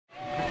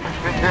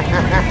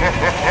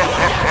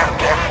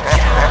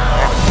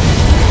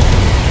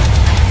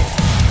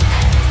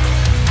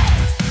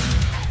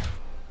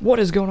What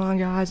is going on,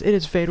 guys? It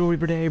is Fatal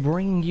Reaper Day,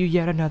 bringing you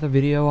yet another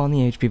video on the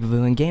HP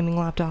Pavilion Gaming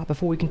laptop.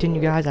 Before we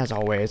continue, guys, as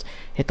always,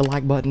 hit the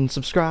like button,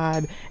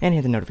 subscribe, and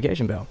hit the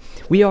notification bell.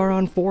 We are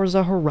on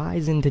Forza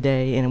Horizon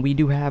today, and we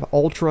do have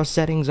ultra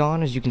settings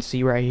on, as you can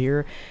see right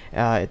here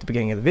at the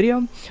beginning of the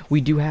video.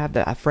 We do have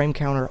the frame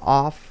counter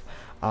off.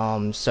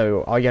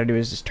 So all you gotta do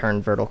is just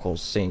turn vertical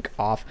sync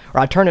off, or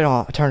I turned it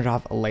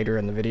off later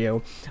in the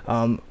video.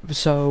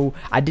 So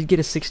I did get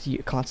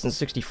a constant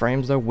 60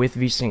 frames though with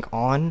VSync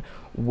on,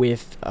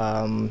 with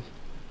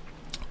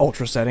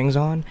ultra settings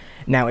on.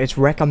 Now its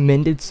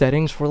recommended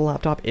settings for the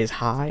laptop is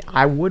high.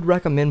 I would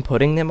recommend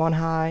putting them on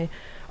high.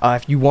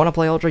 If you want to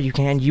play ultra, you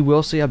can. You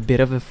will see a bit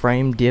of a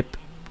frame dip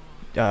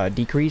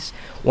decrease.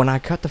 When I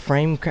cut the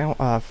frame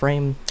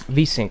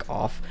VSync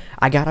off,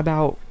 I got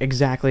about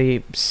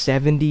exactly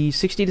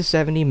 60 to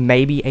 70,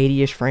 maybe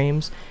 80-ish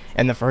frames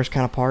in the first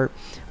kind of part.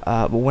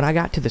 But when I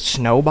got to the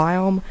snow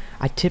biome,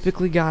 I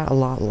typically got a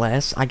lot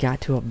less. I got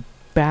to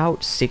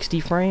about 60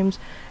 frames,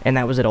 and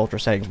that was at ultra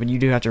settings. But you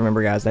do have to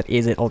remember, guys, that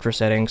is at ultra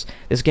settings.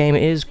 This game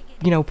is,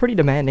 you know, pretty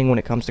demanding when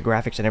it comes to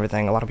graphics and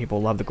everything. A lot of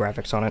people love the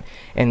graphics on it,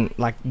 and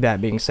like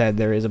that being said,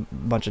 there is a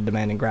bunch of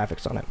demanding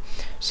graphics on it.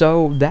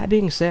 So that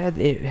being said,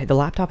 the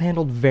laptop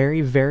handled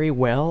very, very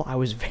well. I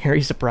was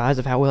very surprised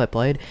of how well it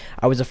played.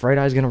 I was afraid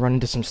I was going to run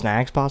into some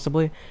snags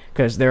possibly,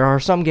 because there are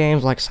some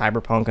games like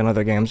Cyberpunk and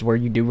other games where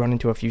you do run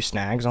into a few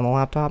snags on the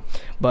laptop,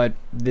 but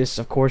this,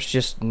 of course,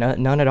 just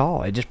none at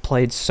all. It just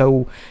played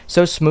so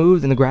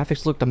smooth, and the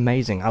graphics looked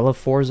amazing. I love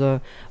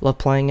Forza, love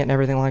playing it and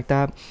everything like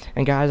that.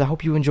 And guys, I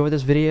hope you enjoyed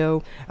this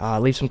video.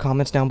 Leave some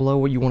comments down below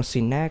what you want to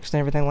see next and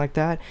everything like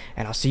that,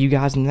 and I'll see you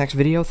guys in the next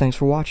video. Thanks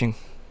for watching.